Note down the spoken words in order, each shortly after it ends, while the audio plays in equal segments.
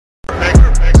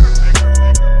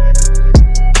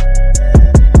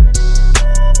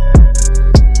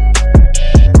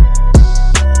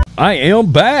I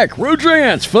am back,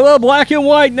 Rudrance, for the Black and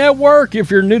White Network.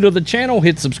 If you're new to the channel,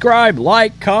 hit subscribe,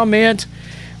 like, comment.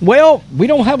 Well, we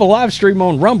don't have a live stream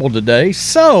on Rumble today,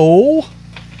 so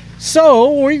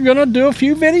we're going to do a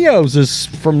few videos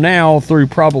from now through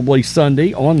probably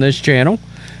Sunday on this channel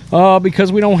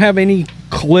because we don't have any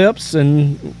clips,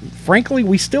 and frankly,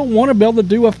 we still want to be able to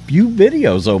do a few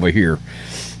videos over here.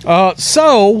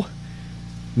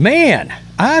 Man,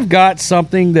 I've got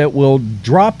something that will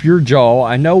drop your jaw.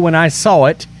 I know when I saw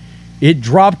it, it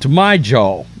dropped my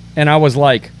jaw. And I was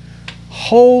like,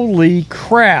 holy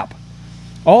crap.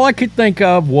 All I could think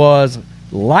of was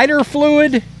lighter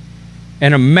fluid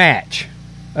and a match.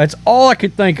 That's all I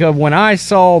could think of when I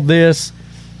saw this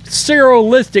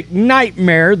surrealistic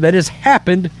nightmare that has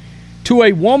happened to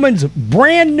a woman's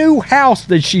brand new house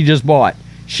that she just bought.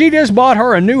 She just bought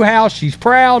her a new house. She's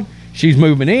proud. She's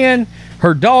moving in.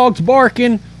 Her dog's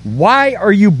barking. Why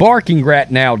are you barking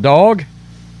right now, dog?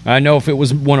 I know if it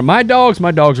was one of my dogs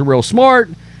are real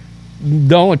smart.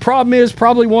 The only problem is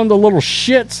probably one of the little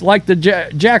shits like the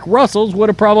Jack Russells would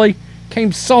have probably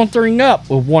came sauntering up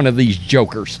with one of these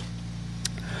jokers.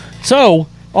 So,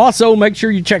 also make sure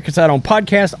you check us out on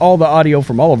podcast. All the audio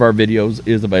from all of our videos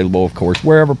is available, of course,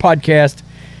 wherever podcast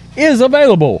is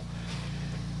available.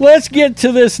 Let's get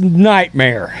to this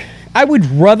nightmare. I would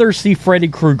rather see Freddy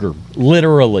Krueger,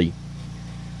 literally.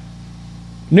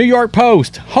 New York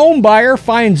Post, home buyer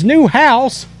finds new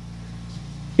house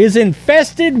is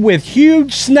infested with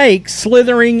huge snakes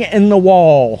slithering in the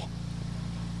wall.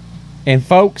 And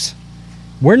folks,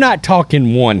 we're not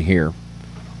talking one here.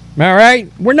 All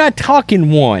right? We're not talking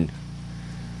one.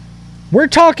 We're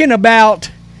talking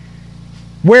about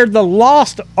where the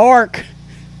lost ark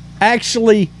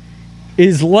actually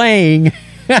is laying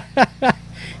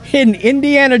in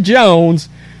Indiana Jones.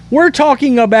 We're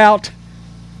talking about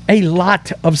a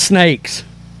lot of snakes.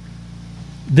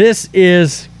 This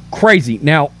is crazy.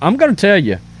 Now, I'm going to tell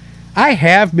you, I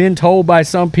have been told by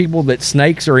some people that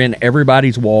snakes are in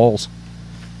everybody's walls.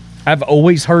 I've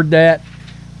always heard that.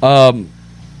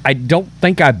 I don't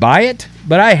think I buy it,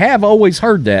 but I have always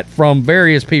heard that from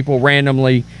various people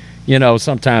randomly. You know,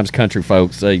 sometimes country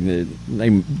folks,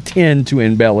 they tend to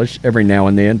embellish every now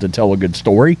and then to tell a good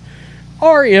story,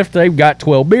 or if they've got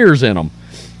 12 beers in them.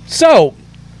 So,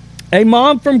 a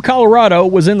mom from Colorado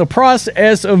was in the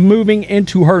process of moving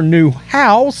into her new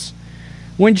house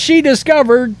when she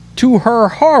discovered, to her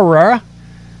horror,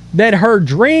 that her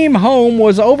dream home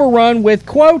was overrun with,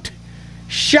 quote,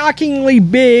 shockingly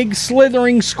big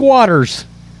slithering squatters.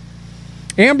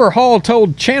 Amber Hall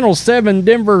told Channel 7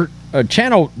 Denver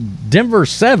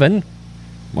 7,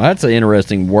 well, that's an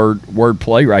interesting word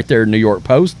play right there in New York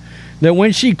Post, that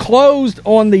when she closed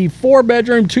on the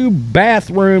 4-bedroom,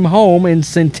 2-bathroom home in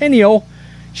Centennial,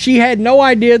 she had no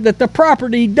idea that the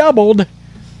property doubled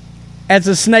as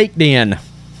a snake den.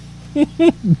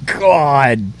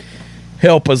 God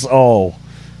help us all.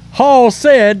 Hall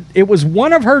said it was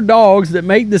one of her dogs that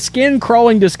made the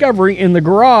skin-crawling discovery in the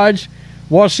garage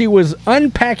while she was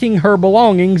unpacking her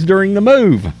belongings during the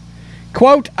move.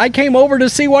 Quote, I came over to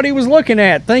see what he was looking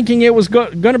at, thinking it was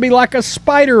going to be like a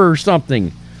spider or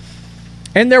something.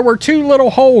 And there were 2 little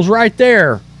holes right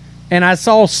there, and I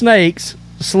saw snakes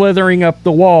slithering up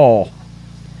the wall.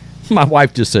 My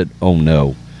wife just said, oh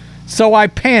no. So I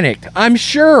panicked, I'm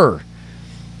sure.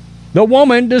 The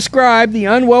woman described the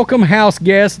unwelcome house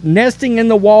guest nesting in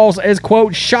the walls as,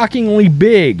 quote, shockingly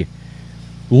big.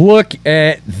 Look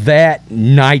at that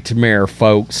nightmare,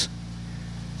 folks.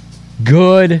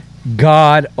 Good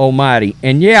God Almighty.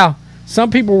 And yeah, some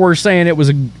people were saying it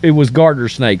was garter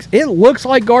snakes. It looks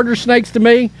like garter snakes to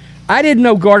me. I didn't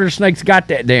know garter snakes got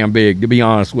that damn big, to be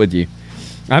honest with you.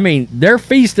 I mean, they're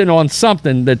feasting on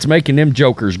something that's making them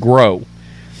jokers grow.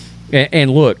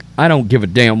 And look, I don't give a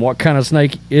damn what kind of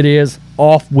snake it is.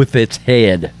 Off with its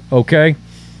head, okay?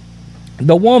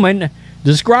 The woman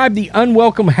described the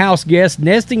unwelcome house guest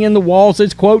nesting in the walls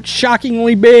as, quote,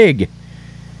 shockingly big.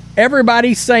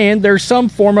 Everybody's saying there's some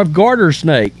form of garter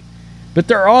snake, but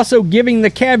they're also giving the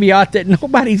caveat that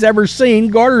nobody's ever seen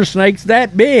garter snakes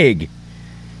that big.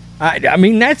 I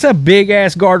mean, that's a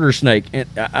big-ass garter snake.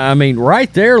 I mean,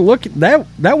 right there, look, that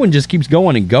one just keeps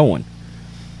going and going.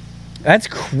 That's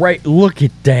great. Look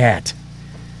at that.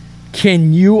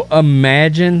 Can you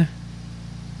imagine?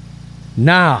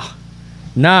 Nah.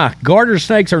 Garter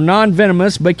snakes are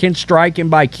non-venomous, but can strike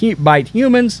and bite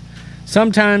humans,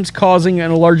 sometimes causing an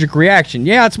allergic reaction.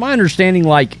 Yeah, it's my understanding,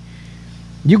 like,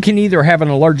 you can either have an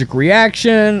allergic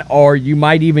reaction, or it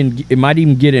might even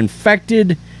get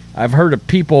infected. I've heard of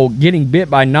people getting bit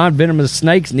by non-venomous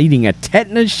snakes needing a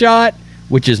tetanus shot,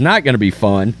 which is not going to be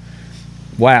fun.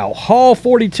 Wow. Hall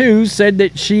 42 said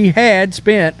that she had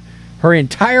spent her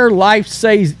entire life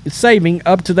saving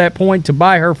up to that point to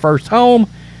buy her first home,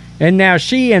 and now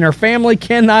she and her family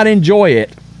cannot enjoy it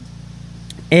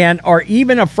and are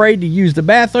even afraid to use the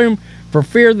bathroom for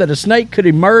fear that a snake could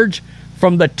emerge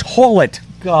from the toilet.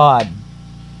 God.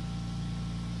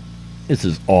 This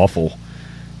is awful.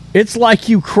 It's like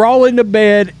you crawl into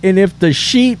bed, and if the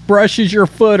sheet brushes your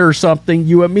foot or something,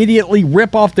 you immediately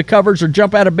rip off the covers or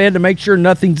jump out of bed to make sure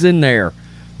nothing's in there.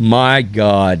 My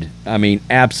God. I mean,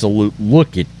 absolute.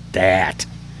 Look at that.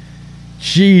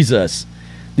 Jesus.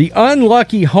 The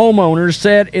unlucky homeowner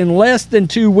said in less than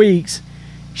 2 weeks,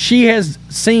 she has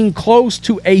seen close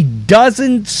to a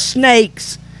dozen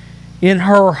snakes in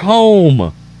her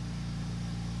home.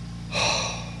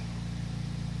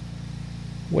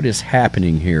 What is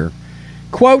happening here?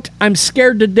 Quote, "I'm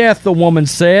scared to death," the woman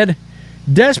said.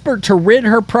 Desperate to rid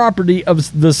her property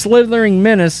of the slithering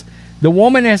menace, the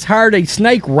woman has hired a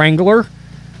snake wrangler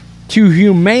to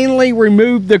humanely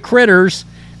remove the critters,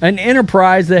 an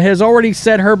enterprise that has already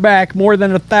set her back more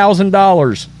than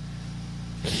 $1,000.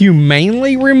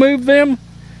 Humanely remove them?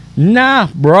 Nah,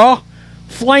 bruh.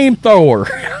 Flamethrower.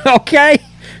 Okay?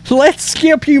 Let's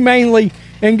skip humanely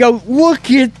and go, look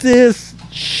at this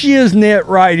shiznit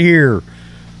right here.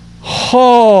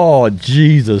 Oh,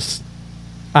 Jesus.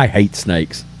 I hate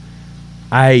snakes.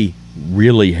 I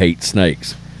really hate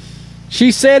snakes.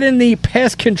 She said in the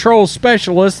pest control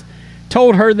specialist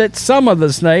told her that some of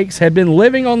the snakes had been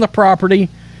living on the property,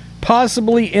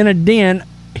 possibly in a den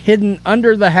hidden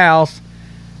under the house,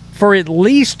 for at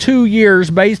least 2 years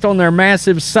based on their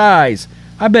massive size.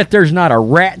 I bet there's not a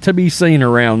rat to be seen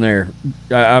around there.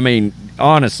 I mean,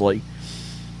 honestly.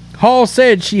 Hall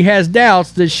said she has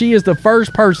doubts that she is the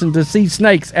first person to see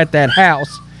snakes at that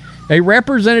house. A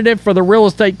representative for the real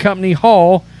estate company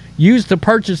Hall used to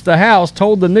purchase the house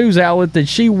told the news outlet that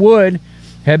she would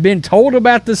have been told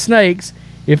about the snakes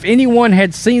if anyone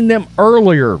had seen them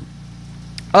earlier.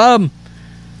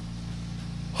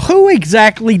 Who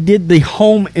exactly did the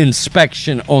home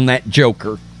inspection on that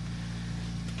joker?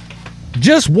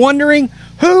 Just wondering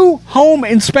who home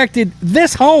inspected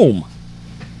this home.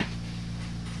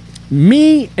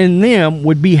 Me and them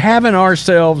would be having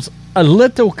ourselves a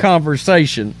little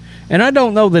conversation, and I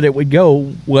don't know that it would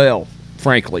go well,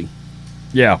 frankly.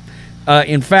 Yeah.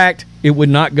 In fact, it would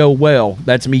not go well.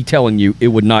 That's me telling you, it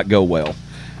would not go well.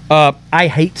 I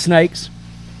hate snakes.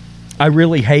 I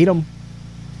really hate them.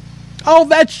 Oh,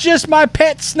 that's just my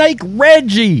pet snake,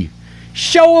 Reggie.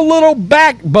 Show a little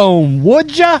backbone,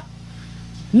 would ya?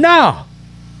 No,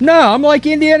 I'm like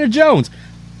Indiana Jones.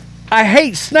 I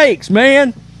hate snakes,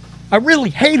 man. I really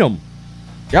hate them.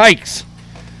 Yikes.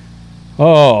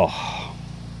 Oh.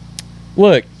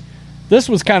 Look, this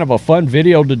was kind of a fun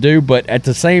video to do, but at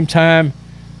the same time,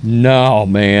 no,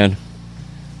 man.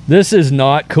 This is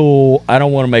not cool. I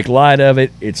don't want to make light of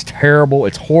it. It's terrible.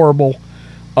 It's horrible.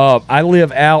 I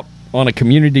live out on a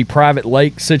community private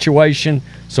lake situation,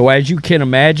 so as you can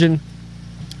imagine,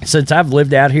 since I've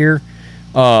lived out here,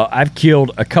 I've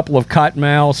killed a couple of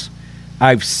cottonmouths.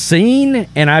 I've seen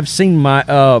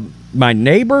my my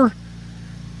neighbor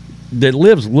that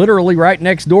lives literally right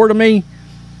next door to me.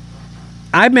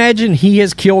 I imagine he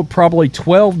has killed probably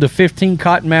 12 to 15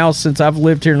 cottonmouths since I've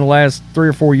lived here in the last 3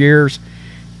 or 4 years.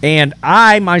 And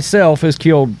I myself has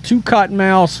killed 2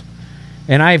 cottonmouths,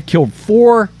 and I have killed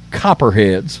 4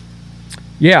 copperheads.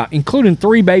 Yeah, including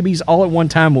 3 babies all at one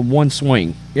time with one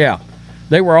swing. Yeah,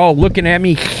 they were all looking at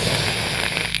me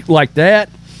like that.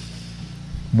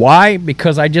 Why?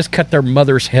 Because I just cut their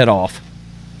mother's head off.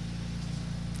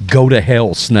 Go to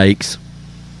hell, snakes.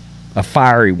 A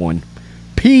fiery one.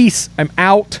 Peace. I'm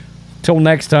out. Till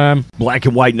next time. Black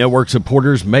and White Network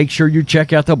supporters, make sure you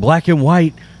check out the Black and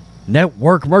White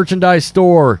Network merchandise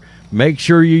store. Make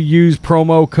sure you use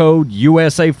promo code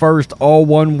USA First, all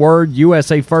one word.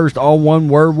 USA First, all one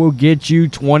word will get you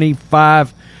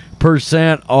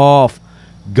 25% off.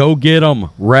 Go get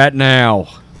them right now.